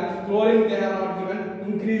given here chlorine, they have not given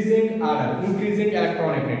increasing order, increasing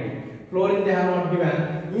electron affinity. Fluorine they have not given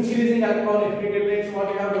increasing electron affinity means what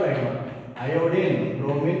you have to write? Iodine,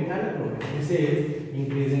 bromine and chlorine. This is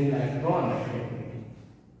increasing electron affinity.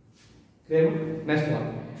 Clear? Next one.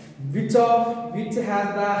 Which has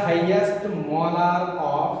the highest molar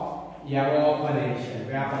of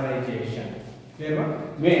vaporization? Clear?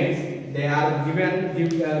 Means they are given.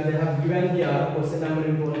 They have given here question number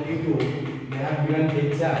 22. They have given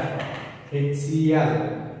HF, HCl,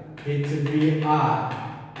 HBr,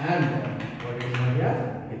 and what is here?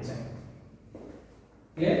 HF.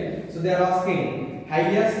 Okay, so they are asking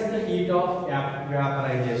highest heat of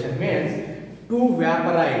vaporization means to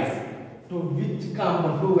vaporize. To which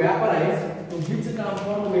compound? To vaporize, to which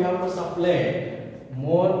compound we have to supply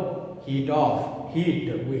more heat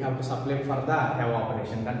we have to supply for the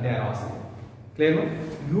evaporation, that they are asking. Clear?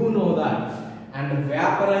 You know that. And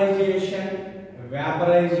vaporization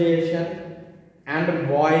and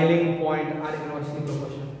boiling point are inversely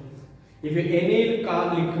proportional. If any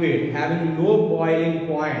liquid having low boiling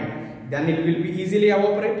point, then it will be easily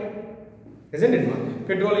evaporate. Isn't it, man?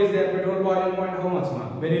 Petrol is there, petrol boiling point how much,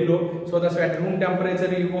 man? Very low. So that's why at room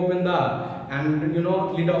temperature you open the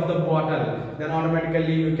lid of the bottle, then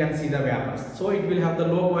automatically you can see the vapors. So it will have the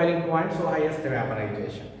low boiling point, so highest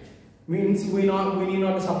vaporization. Means we need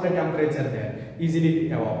not to supply temperature there, easily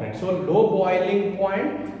evaporate. So low boiling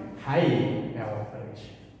point, high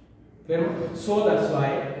evaporation. Clear? So that's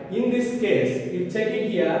why in this case, you check it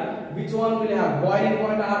here, which one will have boiling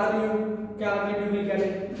point order you calculate, you will get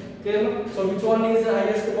it. Clear? So which one is the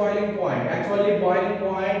highest boiling point? Actually boiling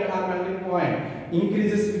point or melting point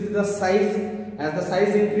increases with the size. As the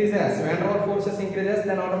size increases, when our forces increases,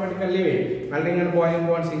 then automatically melting and boiling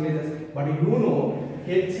points increases. But you know,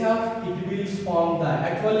 HF it will form the,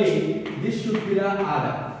 actually this should be the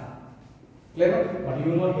order. Clear? But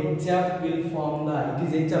you know HF will form the,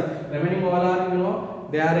 it is HF. Remaining all are,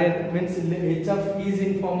 they are means HF is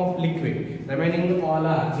in form of liquid. Remaining all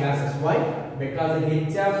are gases. Why? Because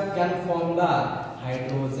HF can form the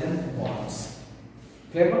hydrogen bonds.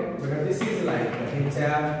 Clear? Because this is like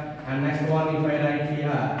HF and next one if I write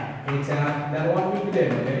here HF, then what will be there?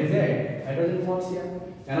 There is a hydrogen bonds here.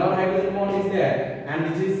 Another hydrogen bond is there, and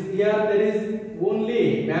this is here there is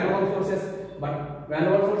only van der Waals forces, but van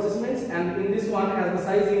der Waals forces means, and in this one as the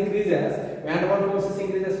size increases, van der Waals forces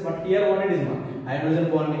increases, but here what it is now?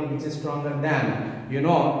 Hydrogen bonding which is stronger than, you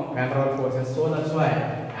know, van der Waals forces, so that's why,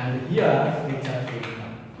 and here it's a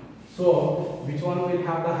so which one will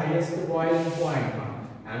have the highest boiling point?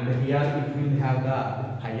 And here it will have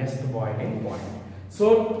the highest boiling point.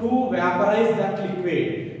 So to vaporize that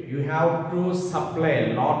liquid, you have to supply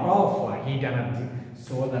a lot of heat energy.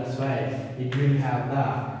 So that's why it will have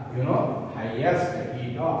the, you know, highest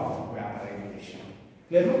heat of vaporization.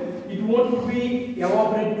 Clear? It won't be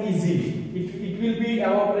evaporate easily. It will be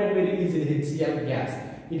evaporate very easily. HCl gas.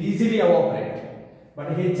 It easily evaporate.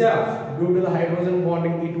 But HF, due to the hydrogen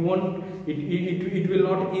bonding, it won't. It will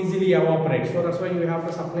not easily evaporate. So that's why you have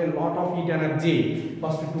to supply a lot of heat energy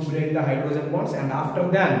first to break the hydrogen bonds, and after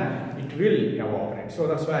then it will evaporate. So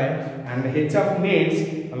that's why, and HF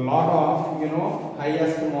needs a lot of, you know,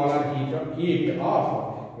 highest molar heat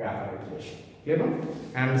of vaporization. You know,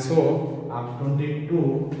 and so option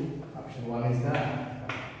 22, option 1 is the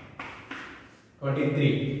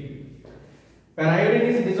 23. When iodine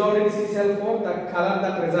is dissolved in CCl4, the color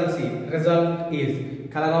that result is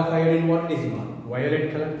color of iodine. What is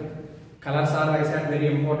violet color? Colors are, I said, very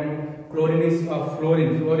important. Chlorine is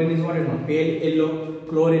fluorine. Fluorine is what is pale yellow.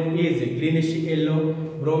 Chlorine is greenish yellow.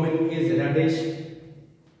 Bromine is reddish,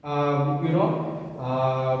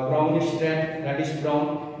 brownish red, reddish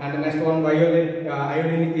brown. And the next one, violet.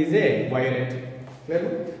 Iodine is a violet.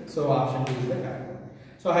 Clear? So option 2 is the correct.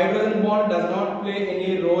 So hydrogen bond does not play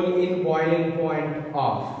any role in boiling point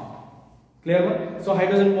of. Clear? So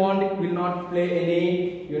hydrogen bond will not play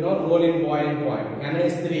any, you know, role in boiling point.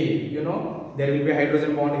 NH3, you know, there will be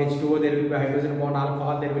hydrogen bond H2O, there will be hydrogen bond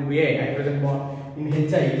alcohol, there will be a hydrogen bond in HI.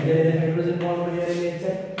 Is there a hydrogen bond over here in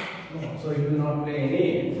HI? No. So it will not play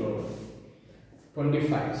any role.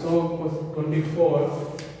 25. So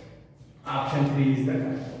 24, option 3 is the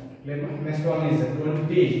correct. Next one is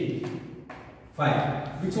 25.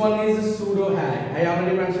 Which one is pseudo halide? I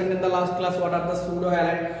already mentioned in the last class what are the pseudo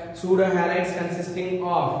halides. Pseudo halides consisting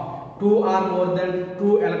of 2 or more than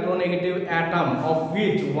 2 electronegative atom, of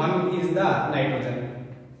which one is the nitrogen.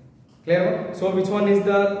 Clear? So which one is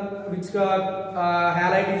the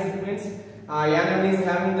halide is means NN is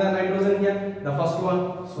having the nitrogen here, the first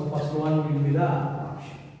one. So first one will be the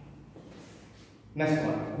option. Next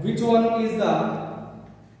one. Which one is the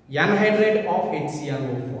anhydride of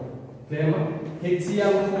HClO4? Clear?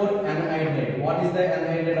 HCl4 anhydride. What is the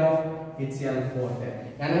anhydride of HCl4 there?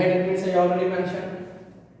 Anhydride means I already mentioned.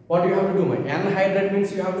 What you have to do? Anhydride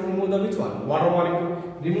means you have to remove the which one? Water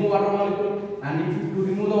molecule. Remove water molecule. And if you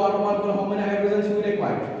remove the water molecule, how many hydrogens you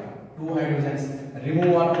require? 2 hydrogens.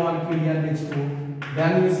 Remove water molecule here, which 2?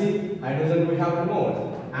 Then you see hydrogen we have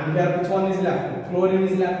removed. And here which one is left? Chlorine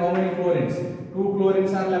is left. How many chlorines? 2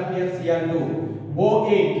 chlorines are left here. Cl2.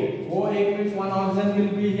 O8. O8 means one oxygen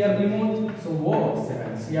will be here removed. So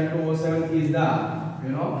O7. Cl2O7 is the,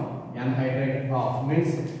 you know, anhydride of,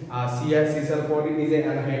 means CCl4 is an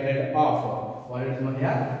anhydride of what is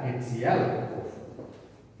here? HCl4.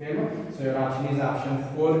 Okay, so your option is option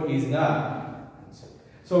 4 is the answer.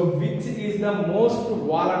 So which is the most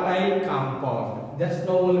volatile compound? Just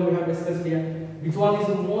now only we have discussed here. Which one is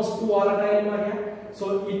the most volatile one here?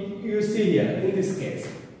 So you see here in this case.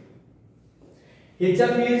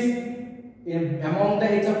 HF is among the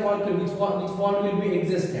HF molecule, which bond will be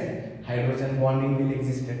existed? Hydrogen bonding will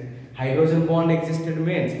existed. Hydrogen bond existed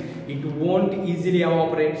means it won't easily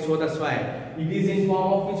evaporate, so that's why it is in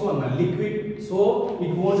form of which one? Liquid, so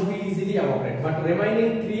it won't be easily evaporate. But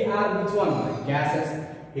remaining 3 are which one? Gases.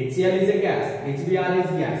 HCl is a gas, HBr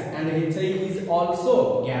is gas, and HI is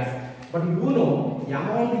also gas. But you know,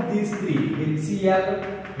 among these 3, HCl,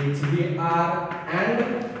 HBr, and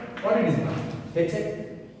what it is now? HI.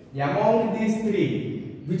 Among these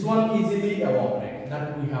 3, which one easily evaporate?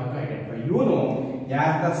 That we have to identify. You know,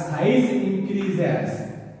 as the size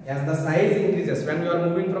increases, when you are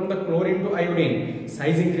moving from the chlorine to iodine,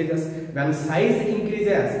 size increases. When size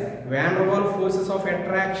increases, van der Waals forces of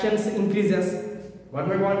attractions increases. What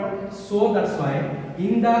we want? So that's why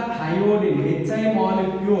in the iodine HI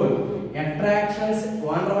molecule, attractions,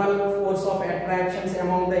 van der Waals force of attractions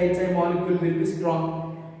among the HI molecule will be strong.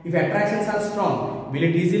 If attractions are strong, will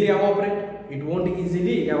it easily evaporate? It won't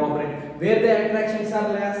easily evaporate. Where the attractions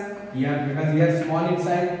are less, here, because here small in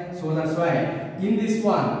size, so that's why in this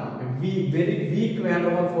one very weak van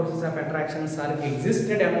der Waals forces of attractions are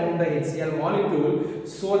existed among the HCl molecule.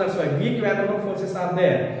 So that's why weak van der Waals forces are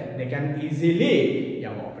there. They can easily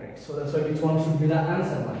evaporate. So that's why which one should be the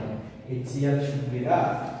answer? HCl should be the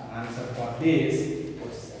answer for this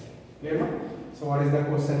question. Clear? So what is the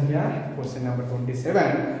question here? Question number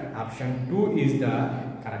 27. Option 2 is the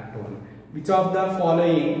correct one. Which of the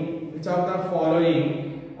following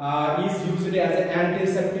is used as an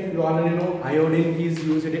antiseptic? You already know iodine is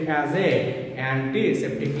used as a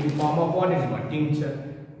antiseptic in form of what is it? Tincture.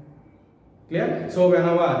 Clear? So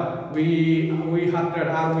whenever we hurted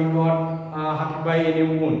or we got hurt by any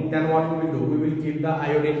wound, then what we will do? We will keep the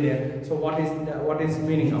iodine there. So what is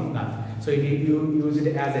meaning of that? So you use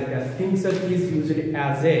it as a tincture is used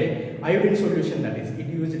as a iodine solution, that is it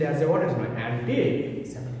used as a what is my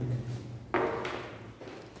antiseptic.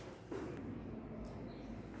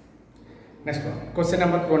 Next one, question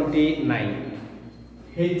number 29.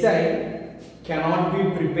 HI cannot be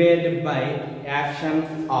prepared by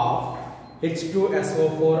action of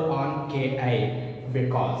H2SO4 on Ki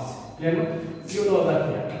because you know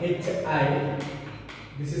that here HI,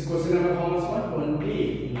 this is question number how much one?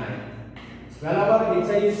 29. Whenever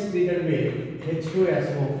HI is treated with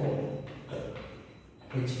H2SO4,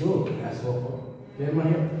 clear my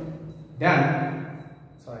here? Then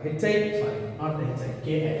not HI,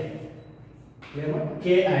 Ki.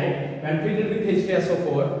 Ki, when treated with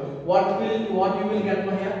H2SO4, what you will get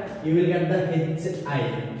here? You will get the HI.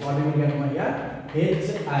 What you will get here?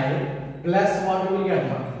 HI plus what you will get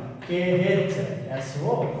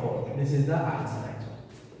KHSO4. This is the answer actually.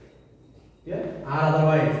 Yeah? Or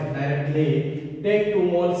otherwise, directly take 2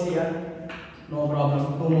 moles here. No problem.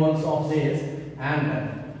 2 moles of this and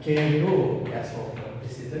K2SO4.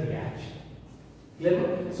 This is the reaction.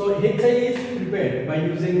 So HI is prepared by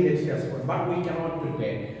using H2SO4, but we cannot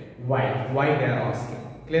prepare. Why? Why they are asking?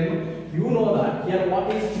 Clear? You know that here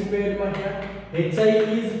what is prepared by here? HI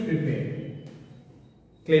is prepared.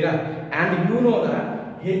 Clear? And you know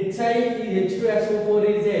that H2SO4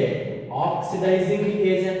 is a oxidizing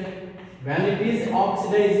agent. When it is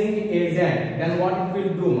oxidizing agent, then what it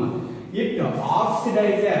will do? It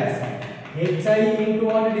oxidizes HI into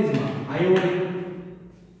what it is? Iodine.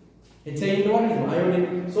 HI into what is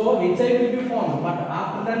iodine. So HI will be formed, but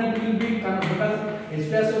after that it will be because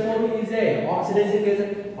H2SO4 is a oxidizing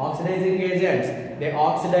agent. Oxidizing agents, they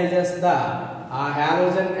oxidizes the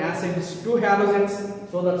halogen acids to halogens.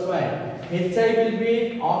 So that's why HI will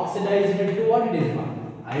be oxidized to what it is?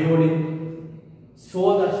 Iodine.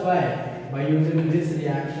 So that's why by using this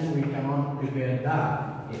reaction we cannot prepare the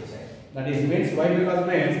HI. That is means why? Because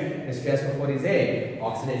means H2SO4 is a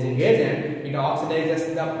oxidizing agent. It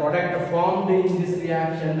oxidizes the product formed in this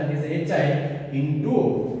reaction, that is HI,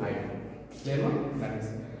 into iodine. Clear? That is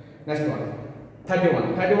next one.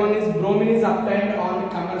 31. 31 is bromine is obtained on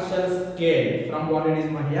commercial scale from what it is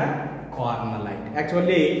here? Cornellite.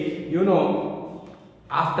 Actually, you know,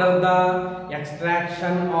 after the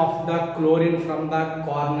extraction of the chlorine from the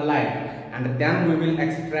cornellite, and then we will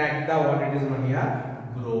extract the what it is here?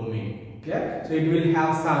 Bromine. Clear? So it will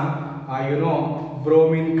have some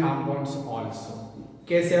bromine compounds also.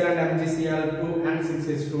 KCl and MgCl2 and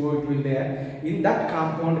 6H2O it will there. In that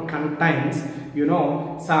compound contains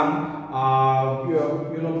some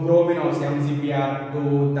bromine also, MgBr2,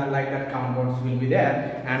 like that compounds will be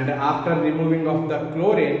there. And after removing of the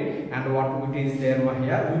chlorine and what it is there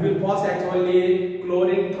here, we will pass actually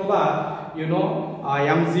chlorine through the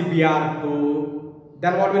MgBr2.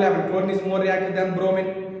 Then what will happen? Chlorine is more reactive than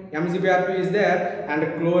bromine. MgBr2 is there and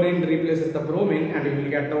chlorine replaces the bromine and you will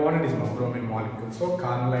get the what it is bromine molecule. So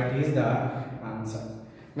cornellite is the answer.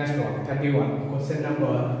 Next one, 31. Question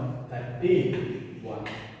number 31.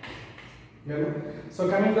 So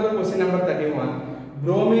coming to the question number 31.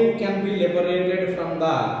 Bromine can be liberated from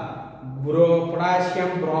the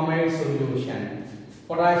potassium bromide solution.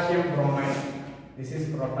 Potassium bromide. This is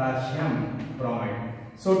potassium bromide.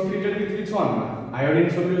 So treated with which one? Iodine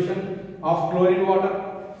solution of chlorine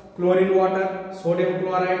water, sodium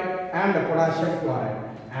chloride and potassium chloride,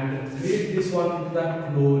 and treat this one with the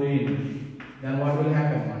chlorine. Then what will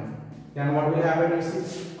happen? You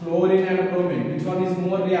see, chlorine and bromine. Which one is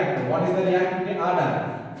more reactive? What is the reactivity order?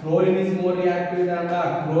 Chlorine is more reactive than the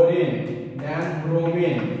chlorine, then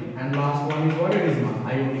bromine, and last one is what it is?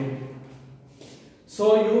 Iodine. So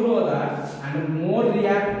you know that, and more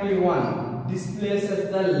reactive one displaces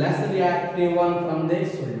the less reactive one from their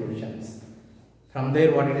solutions. From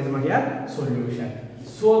there, what it is here? Solution.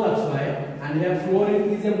 So that's why, and here fluorine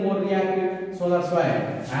is a more reactive. So that's why,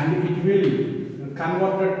 and it will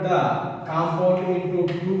convert the compound into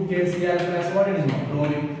 2KCl plus what it is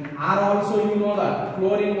bromine. R also you know that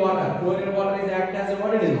chlorine water. Chlorine water is act as a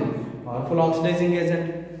what it is man? Powerful oxidizing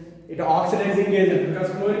agent. It oxidizing agent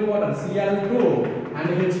because chlorine water Cl2 and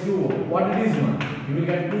H2O. What it is man? You will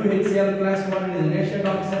get 2 HCl plus what it is nascent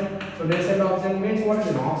oxygen. So nascent oxygen means what is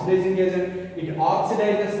an oxidizing agent? It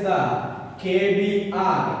oxidizes the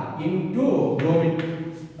KBr into bromine.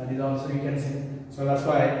 That is also you can say. So that's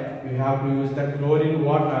why we have to use the chlorine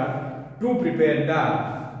water to prepare the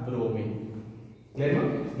bromine. Clear?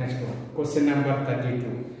 Next one. Question number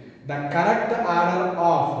 32. The correct order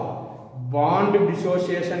of bond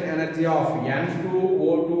dissociation energy of N2,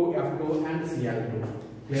 O2, F2 and Cl2.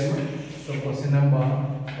 Clear? So question number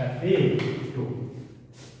 32.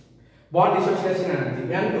 Bond dissociation energy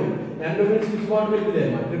N2 means which bond will be there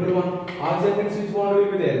ma? Triple one. Oxygen means which bond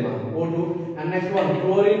will be there ma? O2. And next one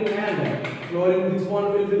chlorine and fluorine, which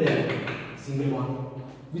bond will be there? Single one.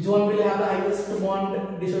 Which one will have the highest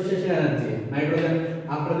bond dissociation energy? Nitrogen.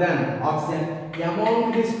 After that oxygen.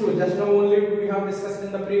 Among these two, just now only we have discussed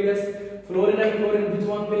in the previous, fluorine and chlorine, which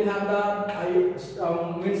one will have the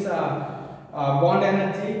bond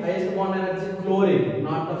energy, highest bond energy? Chlorine,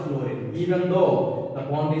 not the fluorine. Even though the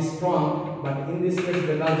bond is strong, but in this case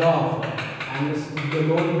because of and the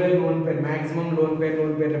lone pair, maximum lone pair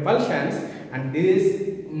repulsions, and these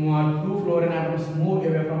two fluorine atoms move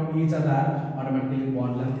away from each other, automatically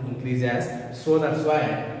bond length increases. So that's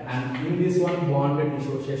why. And in this one, bond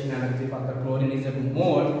dissociation energy for the chlorine is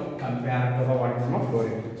more compared to the what is of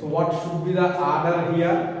fluorine. So what should be the order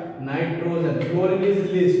here? Nitrogen. Fluorine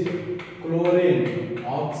is least. Chlorine,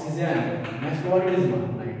 oxygen. Next what is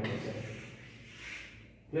one? Nitrogen.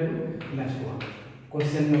 Clear? Next one.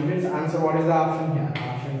 Question number means answer. What is the option here?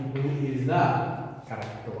 Option 2 is the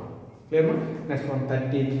correct one. Clear? Next one,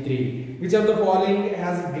 33. Which of the following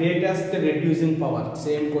has greatest reducing power?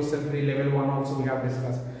 Same question 3 level 1 also we have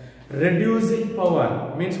discussed. Reducing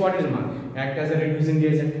power means what is man? Act as a reducing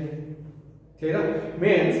agent. Clear?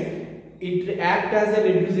 Means it act as a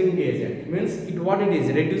reducing agent. Means it what it is?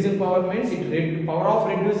 Reducing power means it power of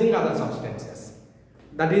reducing other substances.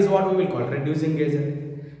 That is what we will call reducing agent.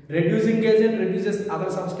 Reducing agent reduces other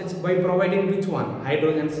substance by providing which one?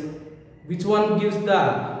 Hydrogens. Which one gives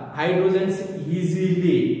the hydrogens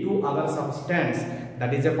easily to other substance?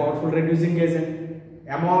 That is a powerful reducing agent.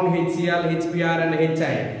 Among HCl, HBr and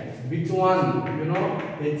HI, which one, you know,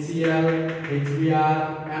 HCl,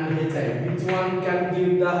 HBr and HI, which one can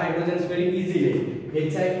give the hydrogens very easily?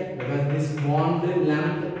 HI, because this bond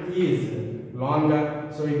length is longer,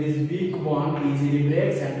 so it is weak bond, easily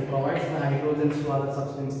breaks and provides the hydrogens to other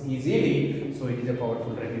substance easily, so it is a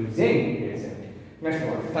powerful reducing agent. Next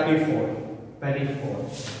one, 34.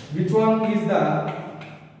 Which one is the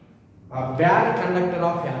bad conductor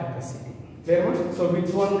of electricity? Clear? So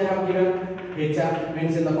which one they have given? HF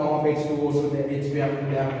means in the form of H2O, so the HBr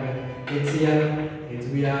they have given HCl,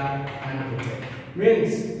 HBr and HF.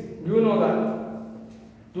 Means you know that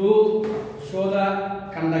to show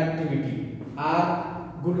the conductivity or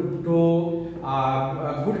good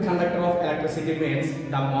conductor of electricity means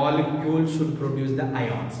the molecule should produce the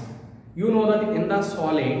ions. You know that in the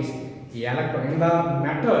solids, in the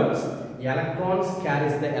metals, electrons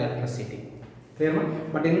carries the electricity. Clear?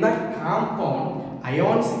 But in the compound,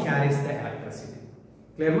 ions carries the electricity.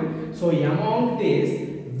 Clear? So among these,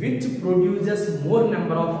 which produces more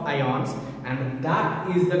number of ions, and that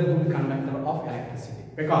is the good conductor of electricity.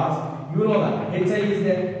 Because you know that Hi is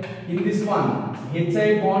there. In this one,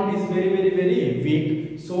 Hi bond is very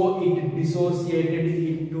weak, so it dissociated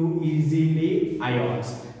into easily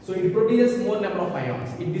ions. So it produces more number of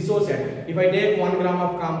ions. It dissociates. If I take 1 gram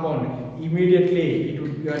of compound, immediately it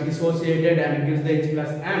would dissociated and gives the H plus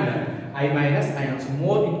and I minus ions.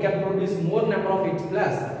 More, it can produce more number of H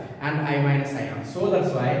plus and I minus ions. So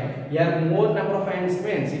that's why here more number of ions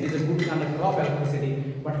means it is a good conductor of electricity.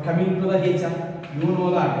 But coming to the HF, you know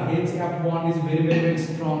that HF bond is very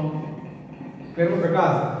strong.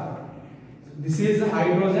 Because this is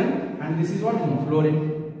hydrogen and this is what? Fluorine.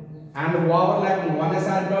 And overlapping, one s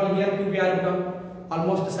orbital here, 2p orbital,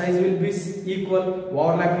 almost size will be equal.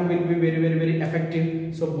 Overlapping will be very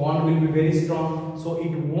effective. So bond will be very strong. So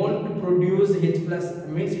it won't produce H plus,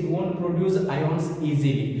 means it won't produce ions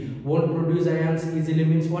easily. Won't produce ions easily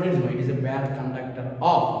means what is it? It is a bad conductor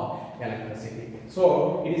of electricity.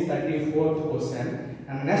 So it is 34th question.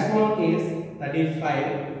 And next one is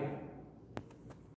 35.